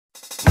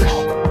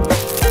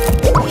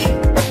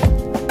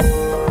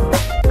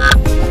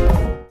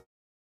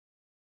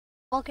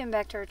Welcome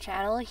back to our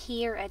channel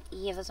here at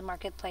Eva's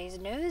Marketplace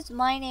News.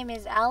 My name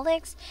is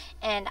Alex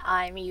and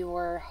I'm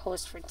your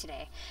host for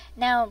today.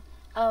 Now,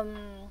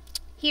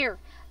 here,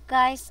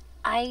 guys,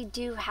 I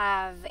do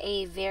have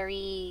a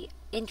very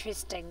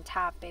interesting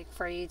topic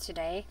for you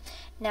today.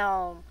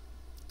 Now,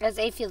 as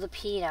a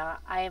Filipina,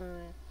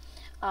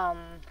 um,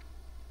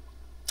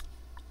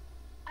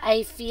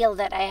 I feel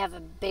that I have a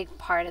big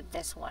part of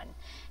this one.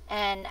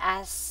 And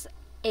as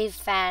a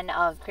fan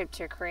of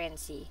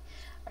cryptocurrency,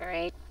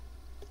 alright?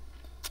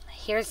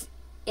 Here's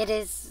it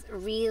is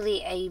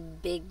really a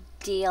big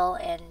deal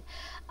and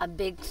a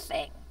big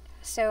thing.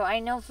 So I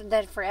know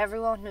that for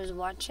everyone who's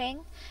watching,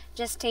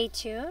 just stay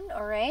tuned,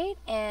 all right?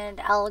 And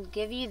I'll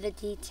give you the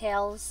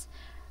details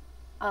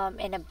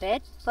in a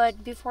bit.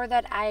 But before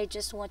that, I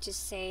just want to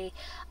say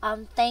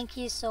thank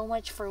you so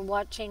much for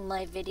watching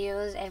my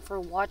videos and for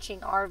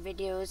watching our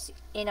videos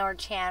in our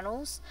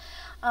channels.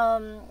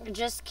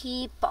 Just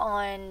keep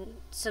on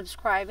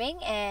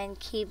subscribing and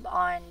keep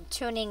on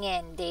tuning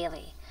in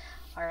daily.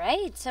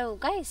 Alright, so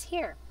guys,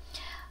 here.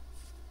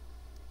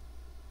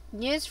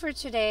 News for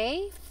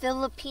today: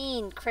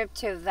 Philippine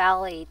crypto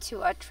valley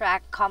to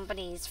attract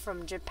companies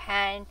from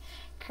Japan,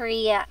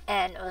 Korea,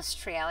 and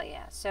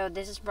Australia. So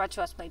this is brought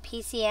to us by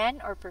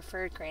PCN, or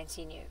Preferred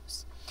Currency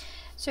News.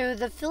 So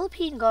the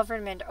Philippine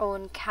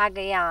government-owned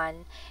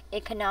Cagayan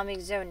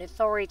Economic Zone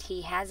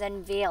Authority has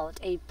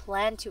unveiled a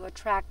plan to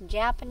attract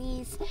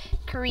Japanese,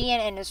 Korean,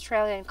 and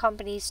Australian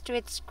companies to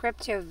its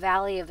crypto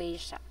valley of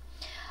Asia.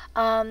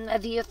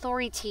 The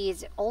authority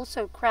is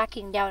also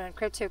cracking down on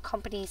crypto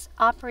companies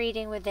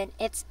operating within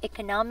its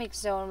economic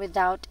zone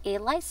without a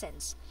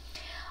license.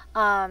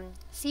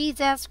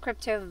 CESA's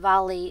Crypto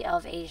Valley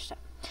of Asia.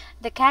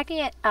 The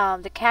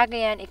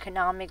Cagayan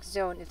Economic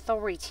Zone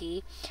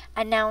Authority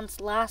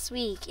announced last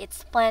week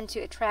its plan to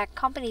attract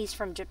companies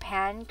from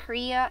Japan,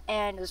 Korea,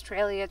 and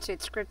Australia to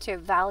its Crypto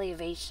Valley of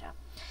Asia.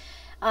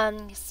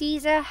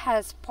 CESA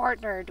has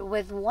partnered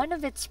with one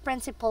of its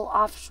principal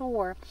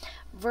offshore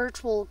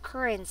virtual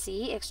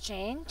currency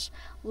exchange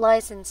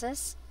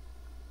licenses,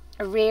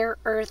 Rare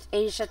Earth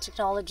Asia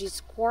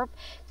Technologies Corp,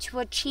 to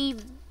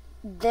achieve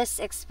this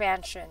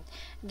expansion.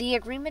 The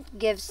agreement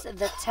gives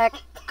the tech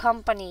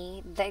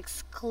company the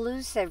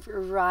exclusive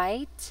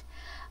right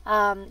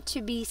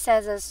to be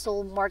CESA's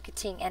sole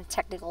marketing and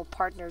technical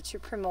partner to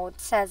promote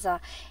CESA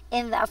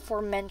in the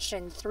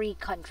aforementioned three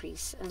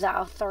countries, the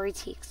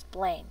authority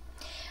explained.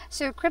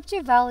 So,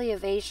 Crypto Valley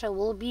of Asia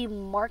will be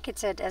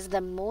marketed as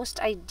the most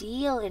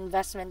ideal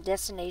investment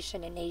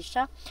destination in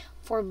Asia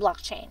for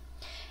blockchain,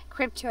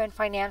 crypto, and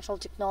financial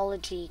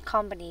technology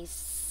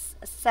companies,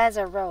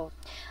 CESA wrote.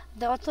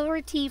 The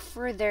authority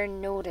further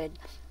noted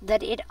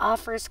that it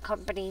offers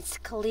companies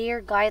clear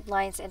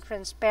guidelines and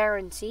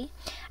transparency,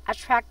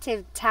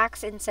 attractive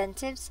tax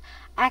incentives,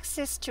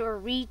 access to a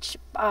rich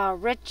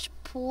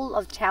pool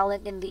of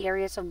talent in the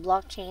areas of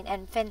blockchain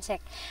and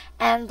fintech,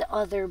 and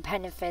other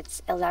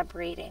benefits,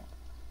 elaborating.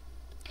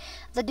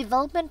 The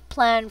development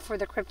plan for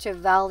the Crypto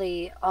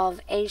Valley of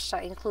Asia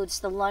includes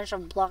the launch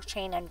of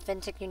Blockchain and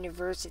Fintech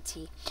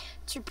University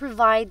to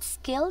provide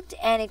skilled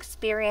and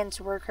experienced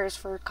workers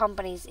for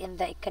companies in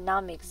the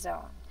economic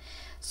zone.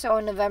 So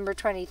on November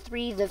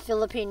 23, the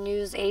Philippine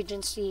news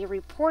agency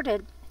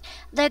reported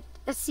that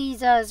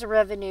CESA's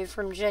revenue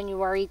from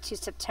January to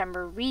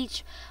September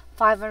reached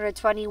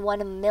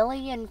 521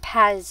 million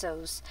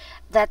pesos.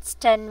 That's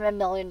 $10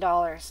 million,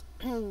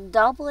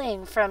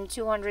 doubling from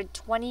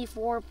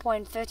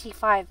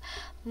 224.55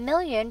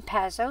 million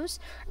pesos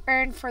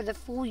earned for the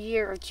full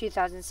year of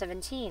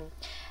 2017.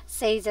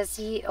 CESA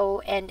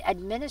CEO and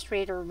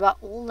Administrator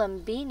Raul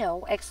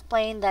Lambino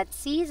explained that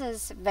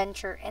CESA's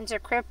venture into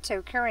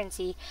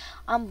cryptocurrency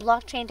and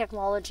blockchain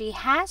technology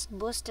has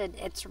boosted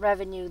its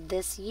revenue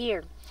this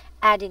year,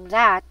 adding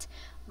that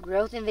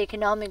growth in the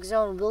economic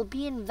zone will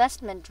be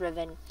investment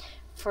driven.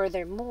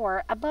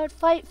 Furthermore, about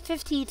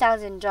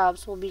 50,000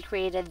 jobs will be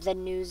created, the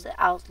news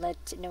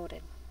outlet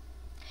noted.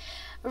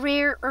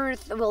 Rare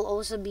Earth will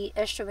also be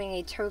issuing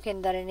a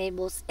token that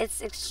enables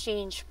its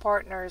exchange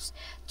partners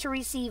to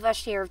receive a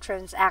share of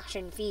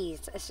transaction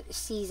fees,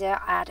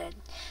 CESA added.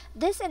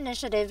 This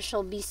initiative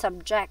shall be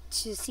subject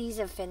to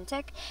CESA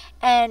Fintech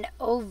and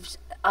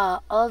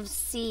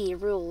OVC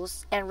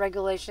rules and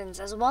regulations,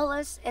 as well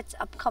as its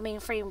upcoming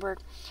framework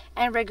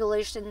and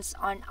regulations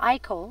on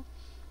ICO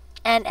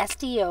and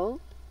STO.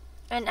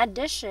 In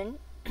addition,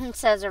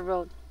 CESA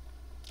wrote,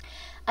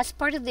 as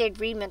part of the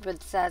agreement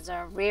with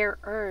CESA, Rare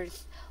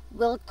Earth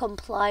will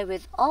comply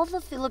with all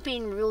the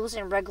Philippine rules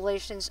and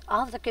regulations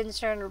of the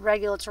concerned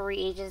regulatory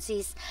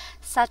agencies,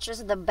 such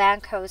as the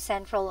Bangko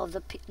Sentral of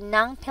the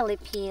ng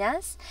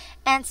Pilipinas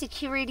and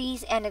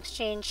Securities and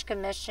Exchange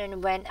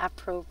Commission when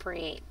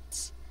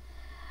appropriate.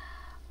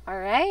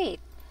 Alright,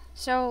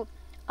 so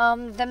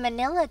the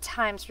Manila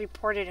Times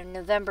reported on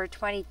November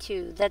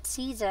 22 that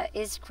CESA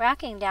is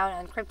cracking down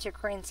on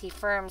cryptocurrency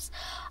firms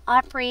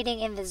operating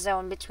in the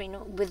zone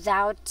between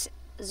without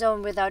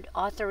zone without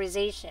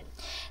authorization.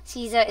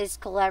 CISA is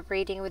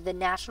collaborating with the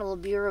National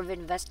Bureau of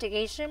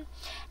Investigation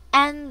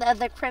and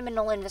the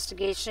Criminal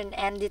Investigation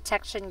and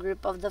Detection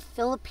Group of the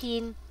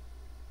Philippine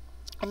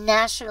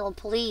National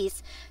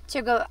Police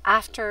to go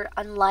after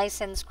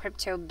unlicensed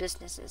crypto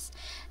businesses.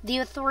 The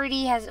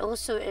authority has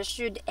also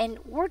issued an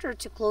order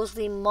to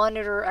closely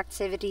monitor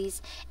activities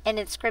in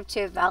its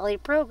Crypto Valley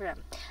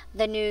program.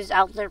 The news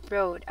outlet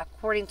wrote,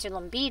 according to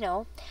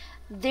Lambino,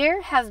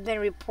 there have been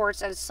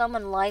reports of some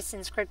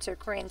unlicensed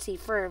cryptocurrency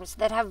firms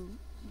that have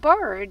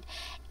borrowed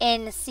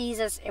in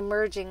CISA's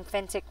emerging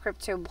fintech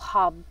crypto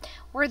hub,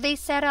 where they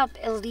set up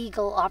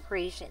illegal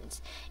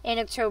operations. In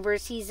October,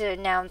 CISA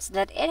announced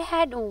that it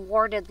had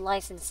awarded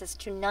licenses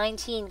to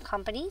 19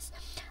 companies,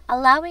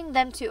 allowing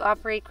them to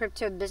operate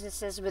crypto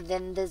businesses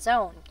within the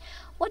zone.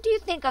 What do you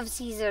think of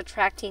CISA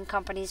attracting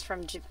companies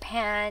from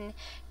Japan,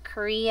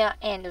 Korea,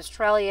 and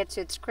Australia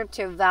to its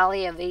crypto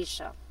valley of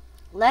Asia?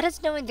 Let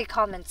us know in the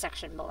comment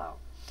section below.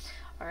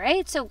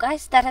 Alright, so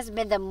guys, that has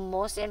been the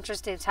most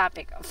interesting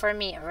topic for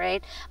me,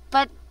 alright?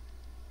 But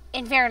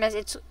in fairness,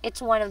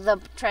 it's one of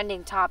the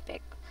trending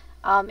topic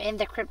in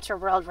the crypto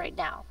world right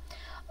now.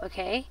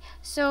 Okay,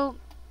 so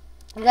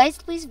guys,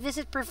 please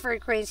visit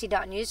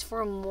preferredcurrency.news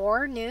for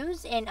more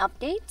news and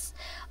updates.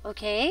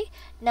 Okay,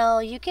 now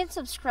you can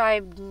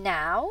subscribe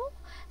now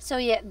so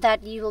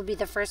that you will be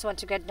the first one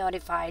to get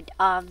notified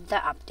of the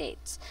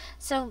updates.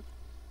 So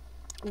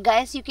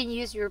guys, you can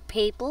use your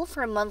PayPal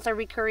for monthly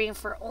recurring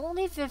for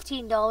only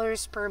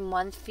 $15 per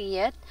month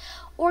fiat,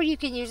 or you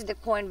can use the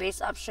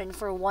Coinbase option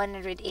for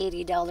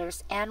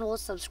 $180 annual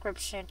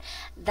subscription.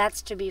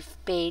 That's to be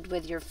paid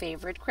with your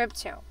favorite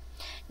crypto.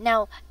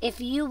 Now,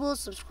 if you will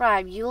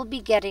subscribe, you will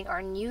be getting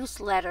our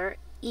newsletter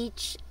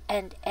each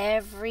and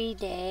every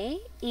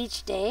day,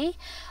 each day.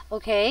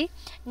 Okay,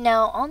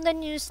 now on the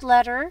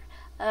newsletter,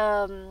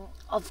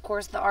 of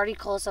course, the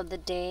articles of the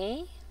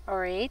day.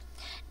 Alright,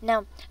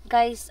 now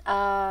guys,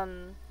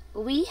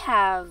 we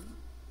have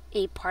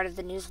a part of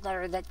the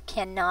newsletter that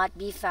cannot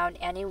be found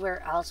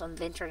anywhere else on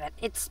the internet.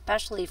 It's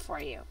specially for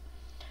you.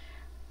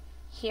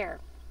 Here,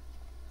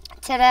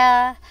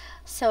 ta-da!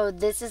 So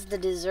this is the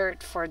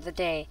dessert for the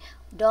day,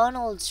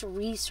 Donald's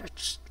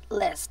research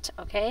list.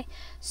 Okay,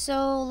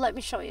 so let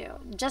me show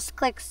you. Just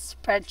click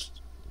spreadsheet.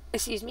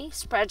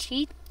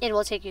 It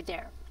will take you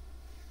there.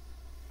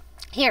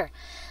 Here,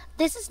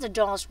 this is the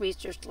Donald's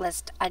research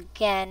list.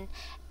 Again,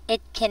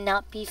 it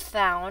cannot be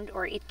found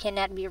or it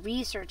cannot be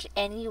researched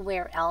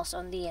anywhere else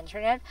on the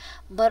internet,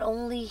 but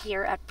only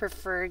here at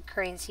Preferred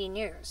Currency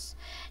News.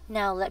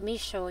 Now let me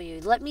show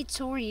you. Let me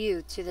tour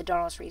you to the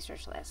Donald's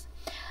research list.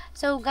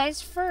 So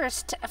guys,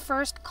 first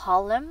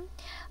column,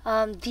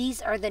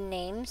 these are the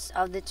names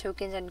of the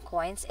tokens and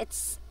coins.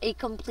 It's a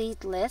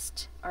complete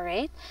list. All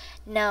right.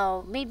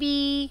 Now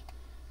maybe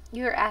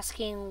you're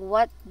asking,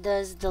 what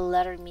does the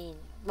letter mean?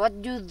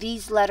 What do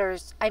these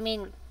letters,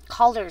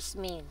 colors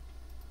mean?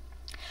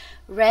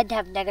 Red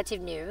have negative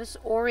news,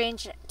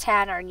 orange,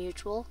 tan are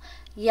neutral,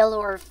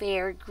 yellow are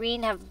fair,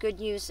 green have good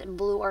news, and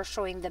blue are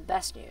showing the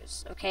best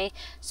news. Okay,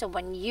 so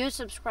when you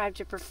subscribe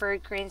to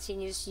Preferred Currency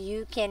News,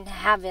 you can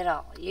have it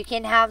all. You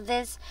can have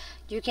this,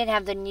 you can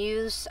have the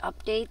news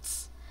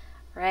updates,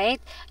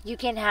 right? You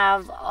can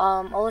have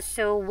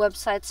also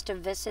websites to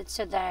visit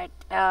so that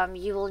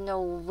you will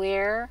know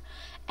where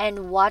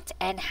and what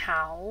and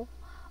how,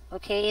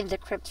 okay, in the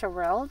crypto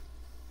world.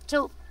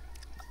 So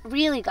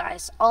really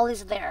guys, all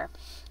is there.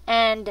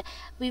 And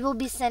we will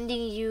be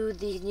sending you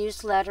the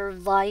newsletter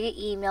via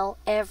email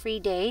every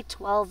day,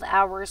 12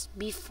 hours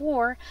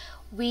before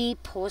we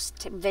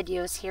post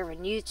videos here on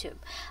YouTube.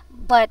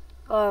 But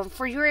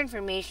for your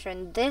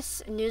information,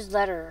 this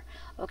newsletter,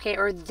 okay,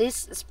 or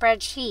this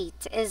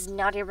spreadsheet is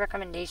not a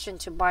recommendation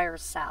to buy or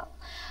sell.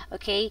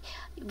 Okay,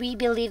 we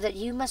believe that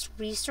you must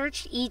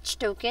research each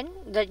token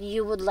that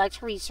you would like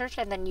to research,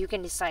 and then you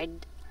can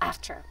decide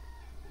after.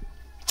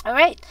 All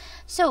right,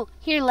 so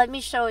here, let me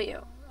show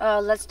you.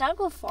 Let's not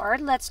go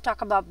forward. Let's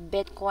talk about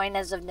Bitcoin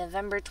as of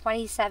November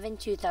 27,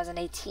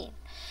 2018.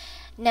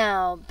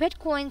 Now,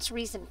 Bitcoin's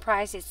recent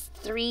price is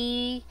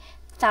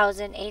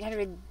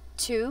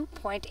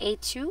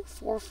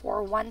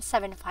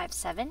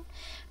 3,802.82441757.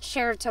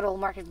 Share of total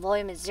market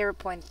volume is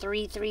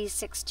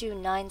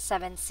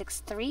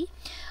 0.33629763.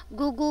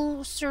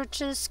 Google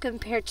searches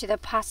compared to the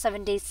past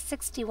 7 days,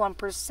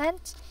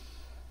 61%.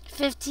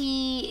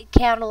 50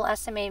 candle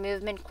SMA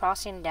movement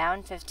crossing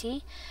down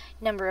 50.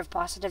 Number of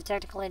positive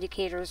technical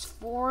indicators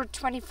for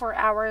 24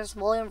 hours,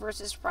 volume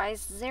versus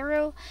price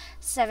 0,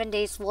 7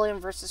 days volume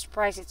versus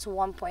price it's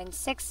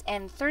 1.6,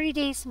 and 30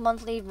 days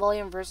monthly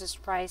volume versus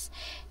price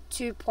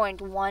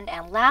 2.1,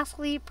 and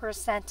lastly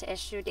percent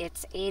issued,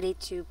 it's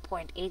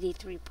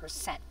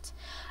 82.83%.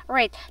 All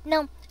right,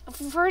 now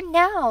for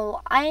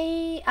now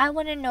I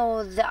want to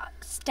know the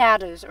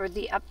status or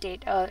the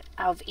update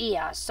of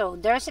EOS. So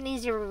there's an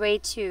easier way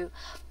to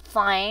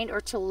find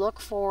or to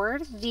look for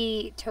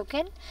the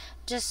token.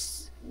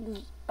 Just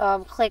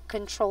click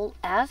Control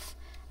F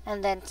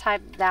and then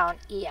type down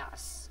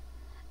EOS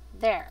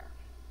there.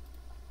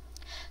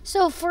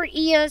 So for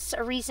EOS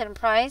recent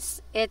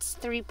price, it's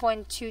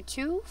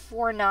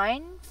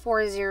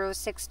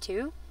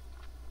 3.22494062.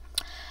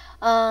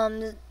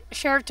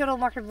 Share of total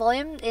market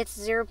volume, it's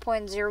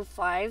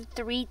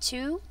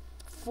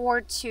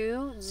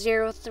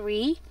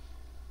 0.05324203.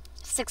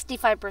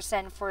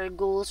 65% for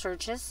Google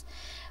searches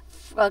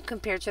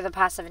compared to the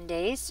past 7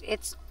 days.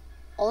 It's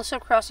also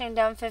crossing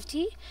down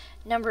 50.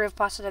 Number of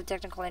positive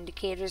technical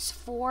indicators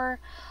for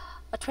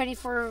a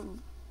 24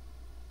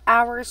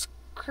 hours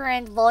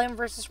current volume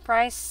versus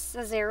price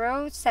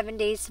 0. 7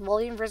 days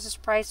volume versus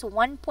price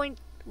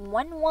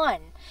 1.11.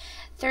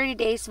 30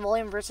 days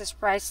volume versus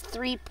price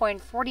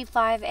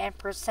 3.45, and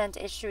percent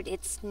issued,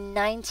 it's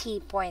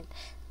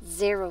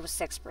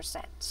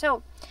 90.06%.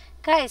 So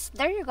guys,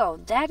 there you go.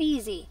 That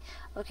easy.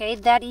 Okay,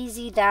 that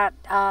easy, that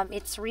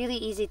it's really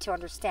easy to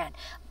understand.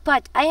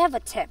 But I have a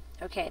tip.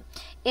 Okay,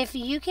 if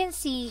you can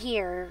see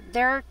here,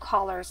 there are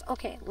colors.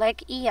 Okay,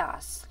 like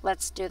EOS.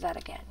 Let's do that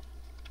again.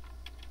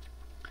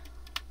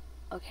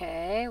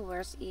 Okay,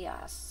 where's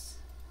EOS?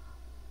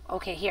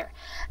 Okay, here.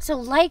 So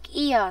like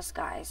EOS,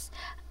 guys,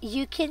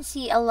 you can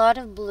see a lot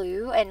of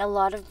blue and a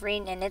lot of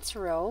green in its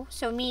row.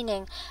 So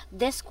meaning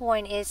this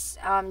coin is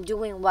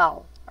doing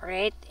well. All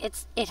right,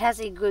 it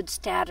has a good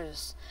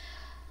status.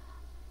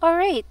 All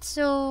right,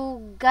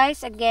 so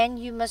guys, again,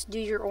 you must do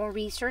your own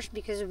research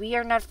because we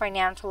are not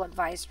financial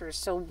advisors.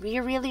 So we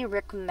really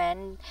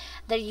recommend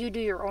that you do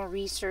your own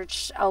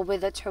research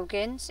with the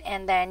tokens,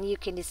 and then you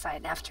can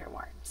decide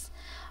afterwards.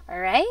 All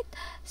right,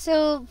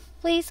 so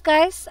please,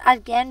 guys,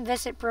 again,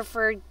 visit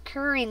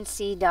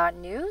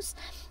preferredcurrency.news,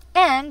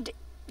 and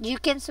you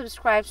can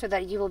subscribe so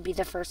that you will be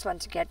the first one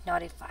to get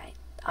notified.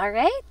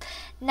 Alright,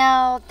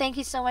 now thank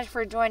you so much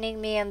for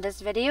joining me in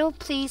this video.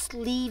 Please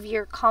leave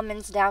your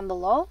comments down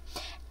below,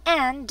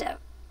 and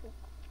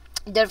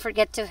don't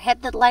forget to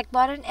hit that like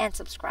button and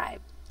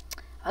subscribe.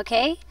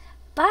 Okay,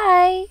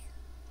 bye.